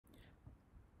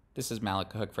This is Malik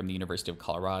Kahook from the University of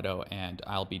Colorado, and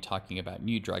I'll be talking about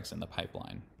new drugs in the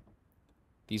pipeline.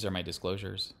 These are my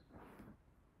disclosures.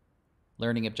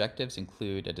 Learning objectives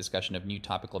include a discussion of new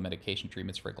topical medication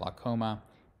treatments for glaucoma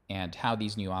and how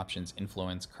these new options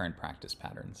influence current practice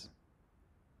patterns.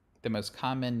 The most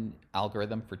common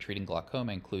algorithm for treating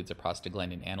glaucoma includes a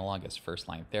prostaglandin analog as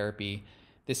first-line therapy.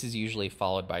 This is usually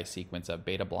followed by a sequence of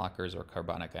beta blockers or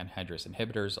carbonic anhydrase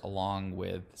inhibitors, along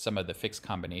with some of the fixed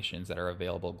combinations that are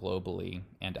available globally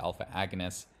and alpha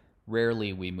agonists.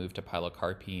 Rarely we move to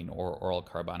pilocarpine or oral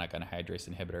carbonic anhydrase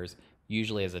inhibitors,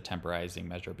 usually as a temporizing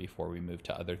measure before we move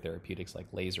to other therapeutics like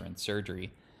laser and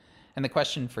surgery. And the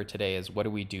question for today is, what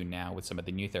do we do now with some of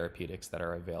the new therapeutics that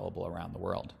are available around the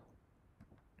world?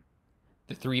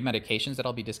 The three medications that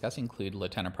I'll be discussing include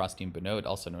latanoprostene bonode,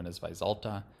 also known as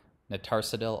Vyzulta,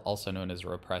 natarsadil, also known as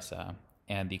Rhopressa,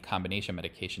 and the combination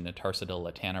medication natarsadil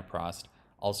latanoprost,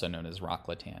 also known as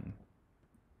Rocklatan.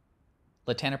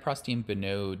 Latanoprostene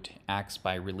bonode acts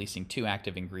by releasing two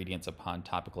active ingredients upon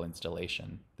topical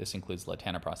instillation. This includes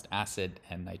latanoprost acid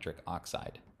and nitric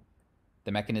oxide.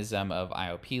 The mechanism of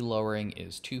IOP lowering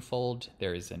is twofold.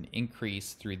 There is an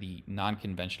increase through the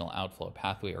non-conventional outflow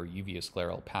pathway or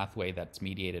uveoscleral pathway that's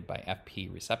mediated by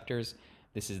FP receptors.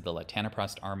 This is the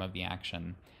latanoprost arm of the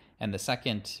action. And the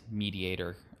second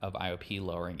mediator of IOP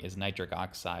lowering is nitric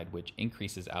oxide, which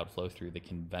increases outflow through the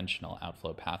conventional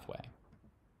outflow pathway.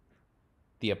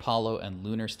 The Apollo and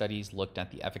Lunar studies looked at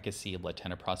the efficacy of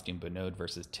latanoprostene bonode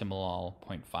versus timolol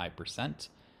 0.5%,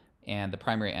 and the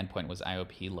primary endpoint was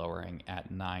IOP lowering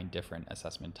at 9 different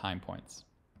assessment time points.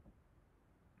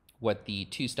 What the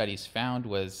two studies found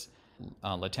was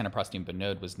latanoprostene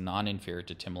bonode was non-inferior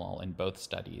to timolol in both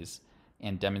studies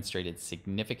and demonstrated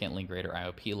significantly greater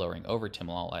IOP lowering over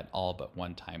timolol at all but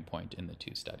one time point in the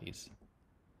two studies.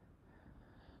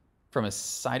 From a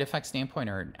side effect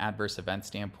standpoint or an adverse event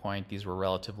standpoint, these were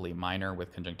relatively minor,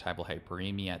 with conjunctival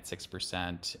hyperemia at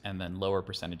 6% and then lower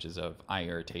percentages of eye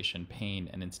irritation, pain,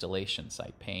 and installation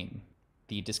site pain.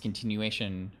 The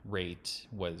discontinuation rate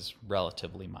was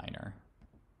relatively minor.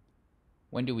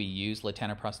 When do we use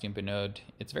latanoprostene bonode?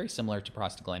 It's very similar to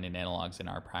prostaglandin analogs in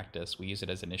our practice. We use it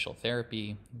as initial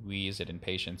therapy. We use it in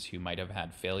patients who might have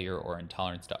had failure or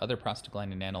intolerance to other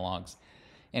prostaglandin analogs,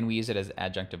 and we use it as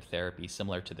adjunctive therapy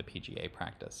similar to the PGA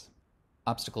practice.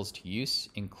 Obstacles to use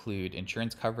include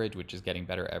insurance coverage, which is getting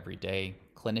better every day,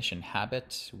 clinician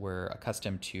habit. We're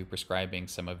accustomed to prescribing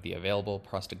some of the available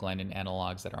prostaglandin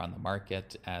analogs that are on the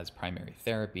market as primary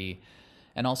therapy,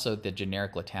 and also the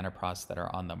generic latanoprosts that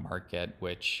are on the market,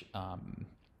 which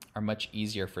are much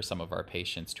easier for some of our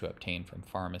patients to obtain from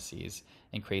pharmacies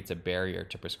and creates a barrier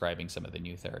to prescribing some of the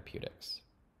new therapeutics.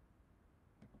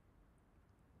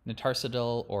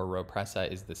 Natarsadil or Rhopressa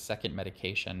is the second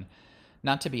medication,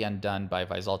 not to be undone by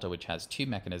Vyzulta, which has two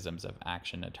mechanisms of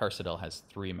action. Natarsadil has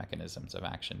three mechanisms of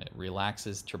action. It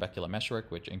relaxes trabecular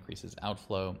meshwork, which increases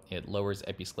outflow, it lowers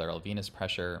episcleral venous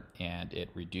pressure, and it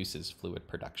reduces fluid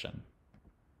production.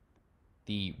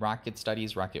 The Rocket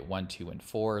studies, Rocket 1, 2, and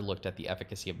 4, looked at the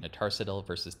efficacy of natarsadil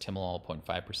versus timolol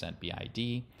 0.5%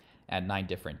 BID at 9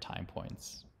 different time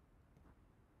points.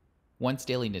 Once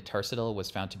daily natarsadil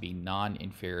was found to be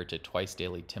non-inferior to twice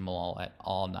daily timolol at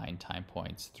all 9 time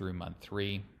points through month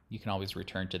 3. You can always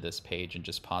return to this page and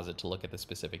just pause it to look at the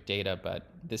specific data, but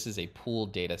this is a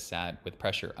pooled data set with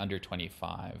pressure under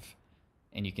 25,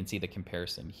 and you can see the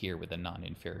comparison here with a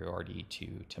non-inferiority to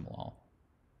timolol.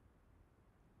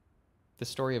 The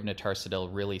story of natarsadil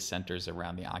really centers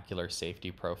around the ocular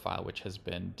safety profile, which has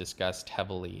been discussed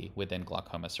heavily within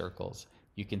glaucoma circles.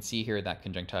 You can see here that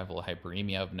conjunctival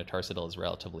hyperemia of natarsadil is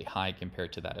relatively high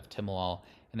compared to that of timolol,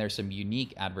 and there's some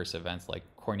unique adverse events like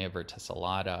cornea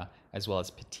verticillata, as well as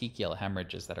petechial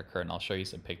hemorrhages that occur, and I'll show you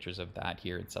some pictures of that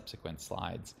here in subsequent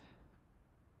slides.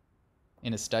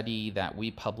 In a study that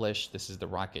we published, this is the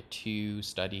Rocket 2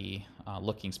 study,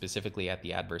 looking specifically at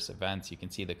the adverse events. You can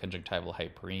see the conjunctival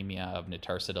hyperemia of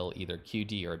natarsadil, either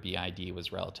QD or BID,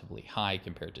 was relatively high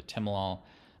compared to timolol.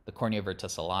 The cornea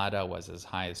verticillata was as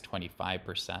high as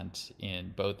 25%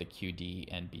 in both the QD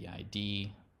and BID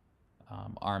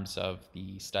arms of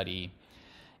the study.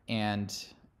 And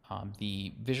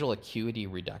the visual acuity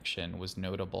reduction was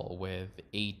notable with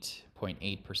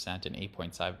 8.8% and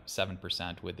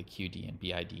 8.7% with the QD and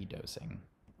BID dosing.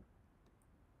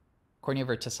 Cornea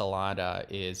verticillata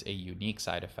is a unique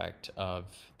side effect of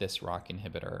this ROCK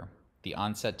inhibitor. The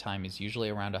onset time is usually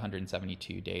around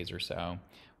 172 days or so,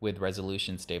 with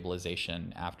resolution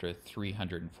stabilization after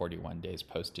 341 days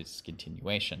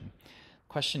post-discontinuation.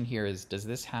 Question here is, does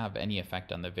this have any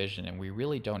effect on the vision? And we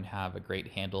really don't have a great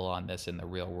handle on this in the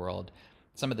real world.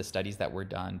 Some of the studies that were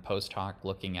done post hoc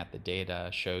looking at the data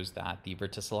shows that the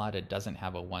verticillata doesn't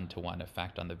have a one-to-one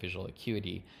effect on the visual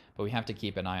acuity, but we have to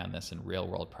keep an eye on this in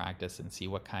real-world practice and see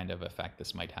what kind of effect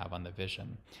this might have on the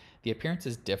vision. The appearance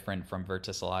is different from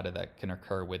verticillata that can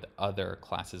occur with other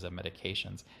classes of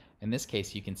medications. In this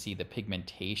case, you can see the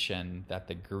pigmentation that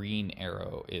the green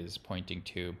arrow is pointing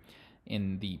to.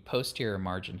 In the posterior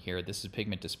margin here, this is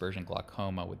pigment dispersion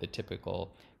glaucoma with the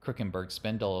typical Krukenberg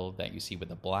spindle that you see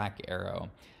with a black arrow.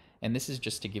 And this is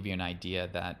just to give you an idea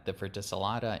that the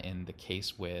verticillata in the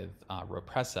case with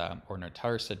Rhopressa or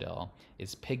notarsidil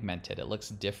is pigmented. It looks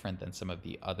different than some of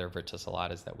the other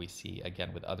verticillatas that we see,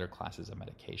 again, with other classes of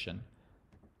medication.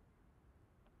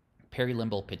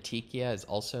 Perilimbal petechia is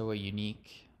also a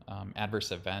unique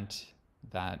adverse event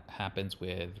that happens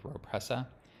with Rhopressa.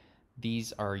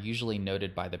 These are usually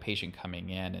noted by the patient coming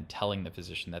in and telling the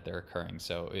physician that they're occurring,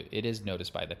 so it is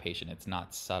noticed by the patient. It's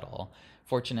not subtle.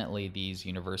 Fortunately, these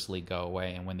universally go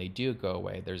away, and when they do go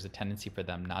away, there's a tendency for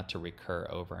them not to recur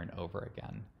over and over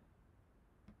again.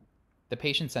 The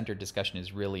patient-centered discussion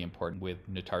is really important with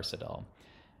notarsidil.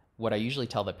 What I usually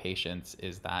tell the patients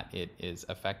is that it is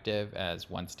effective as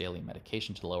once daily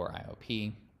medication to lower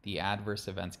IOP. The adverse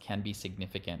events can be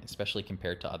significant, especially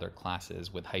compared to other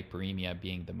classes, with hyperemia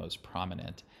being the most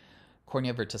prominent.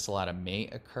 Cornea verticillata may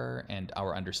occur, and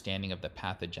our understanding of the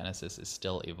pathogenesis is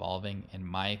still evolving. In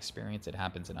my experience, it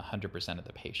happens in 100% of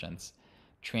the patients.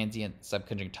 Transient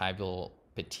subconjunctival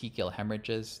petechial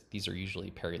hemorrhages, these are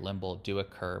usually perilimbal, do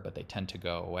occur, but they tend to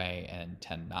go away and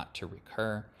tend not to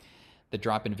recur. The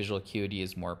drop in visual acuity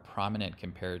is more prominent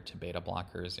compared to beta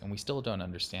blockers, and we still don't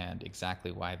understand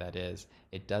exactly why that is.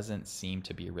 It doesn't seem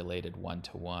to be related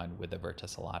one-to-one with the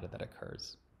verticillata that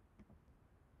occurs.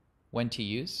 When to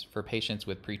use for patients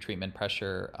with pretreatment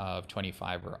pressure of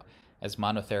 25 or as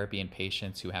monotherapy in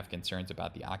patients who have concerns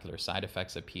about the ocular side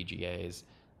effects of PGAs,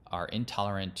 are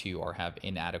intolerant to or have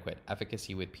inadequate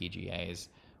efficacy with PGAs,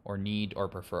 or need or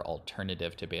prefer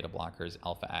alternative to beta blockers,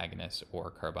 alpha agonists, or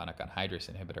carbonic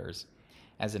anhydrase inhibitors.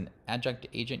 As an adjunct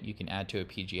agent, you can add to a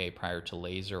PGA prior to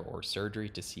laser or surgery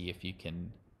to see if you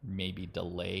can maybe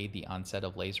delay the onset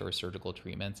of laser or surgical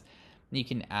treatments. And you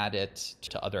can add it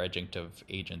to other adjunctive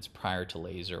agents prior to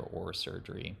laser or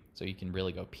surgery. So you can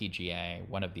really go PGA,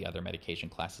 one of the other medication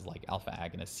classes like alpha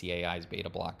agonists, CAIs, beta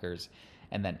blockers,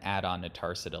 and then add on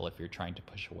notarsidil if you're trying to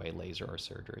push away laser or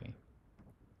surgery.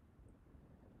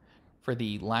 For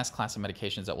the last class of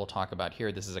medications that we'll talk about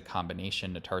here, this is a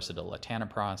combination notarsidil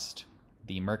latanoprost.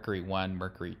 The Mercury 1,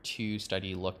 Mercury 2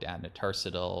 study looked at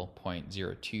notarsidil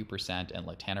 0.02% and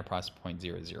latanoprost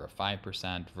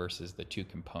 0.005% versus the two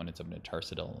components of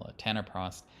notarsidil and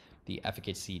latanoprost. The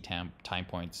efficacy time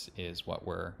points is what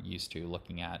we're used to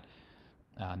looking at,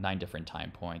 9 different time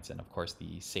points, and of course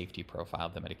the safety profile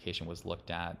of the medication was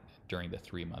looked at during the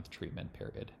 3-month treatment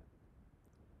period.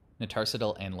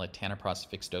 Notarsidil and latanoprost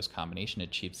fixed-dose combination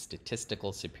achieves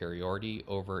statistical superiority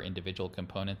over individual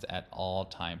components at all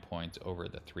time points over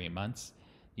the 3 months.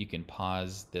 You can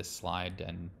pause this slide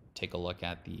and take a look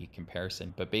at the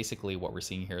comparison, but basically what we're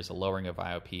seeing here is a lowering of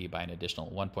IOP by an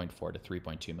additional 1.4 to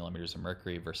 3.2 millimeters of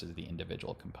mercury versus the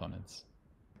individual components.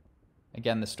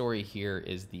 Again, the story here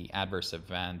is the adverse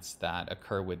events that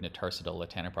occur with notarsidil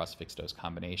latanoprost fixed-dose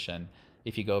combination.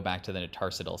 If you go back to the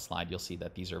notarsidil slide, you'll see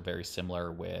that these are very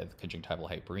similar with conjunctival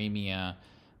hyperemia,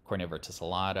 cornea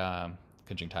verticillata,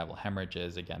 conjunctival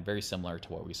hemorrhages, again, very similar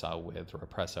to what we saw with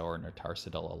Rhopressa or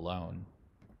notarsidil alone.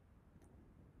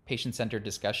 Patient-centered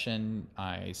discussion,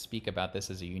 I speak about this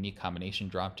as a unique combination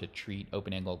drop to treat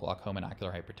open-angle glaucoma and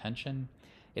ocular hypertension.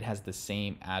 It has the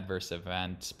same adverse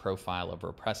event profile of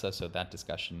Rhopressa, so that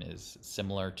discussion is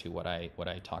similar to what I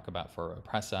talk about for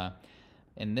Rhopressa.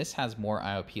 And this has more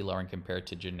IOP lowering compared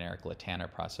to generic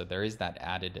latanoprost, so there is that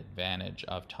added advantage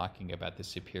of talking about the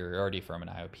superiority from an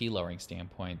IOP lowering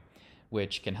standpoint,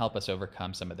 which can help us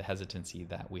overcome some of the hesitancy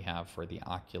that we have for the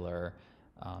ocular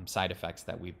side effects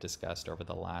that we've discussed over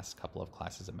the last couple of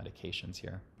classes of medications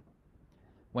here.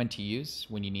 When to use,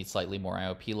 when you need slightly more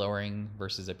IOP lowering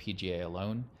versus a PGA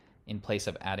alone, in place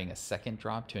of adding a second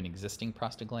drop to an existing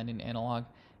prostaglandin analog,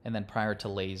 and then prior to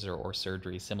laser or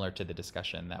surgery, similar to the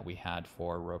discussion that we had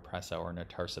for Rhopressa or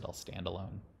notarsidil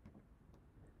standalone.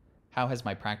 How has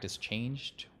my practice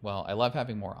changed? Well, I love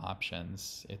having more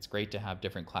options. It's great to have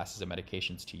different classes of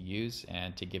medications to use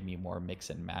and to give me more mix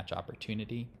and match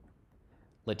opportunity.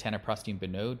 Latanoprostine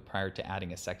Binode prior to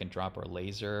adding a second drop or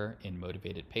laser in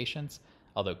motivated patients,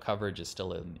 although coverage is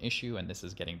still an issue and this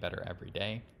is getting better every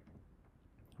day.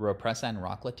 Rhopressa and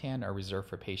Rocklatan are reserved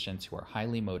for patients who are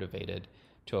highly motivated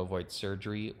to avoid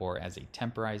surgery or as a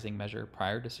temporizing measure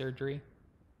prior to surgery.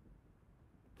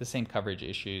 The same coverage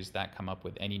issues that come up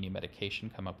with any new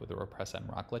medication come up with Rhopressa and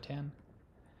Rocklatan.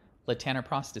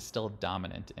 Latanoprost is still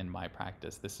dominant in my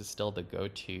practice. This is still the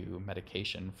go-to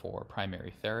medication for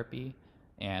primary therapy,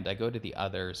 and I go to the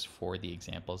others for the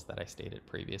examples that I stated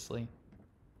previously.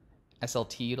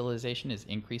 SLT utilization is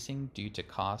increasing due to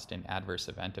cost and adverse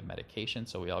event of medication,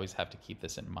 so we always have to keep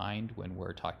this in mind when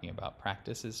we're talking about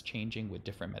practices changing with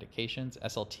different medications.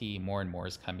 SLT more and more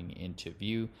is coming into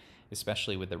view,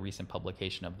 especially with the recent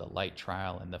publication of the LIGHT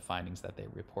trial and the findings that they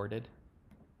reported.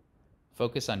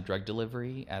 Focus on drug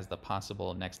delivery as the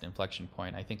possible next inflection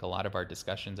point. I think a lot of our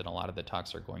discussions and a lot of the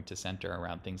talks are going to center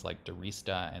around things like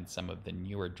Rhopressa and some of the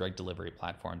newer drug delivery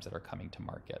platforms that are coming to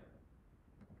market.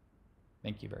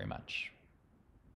 Thank you very much.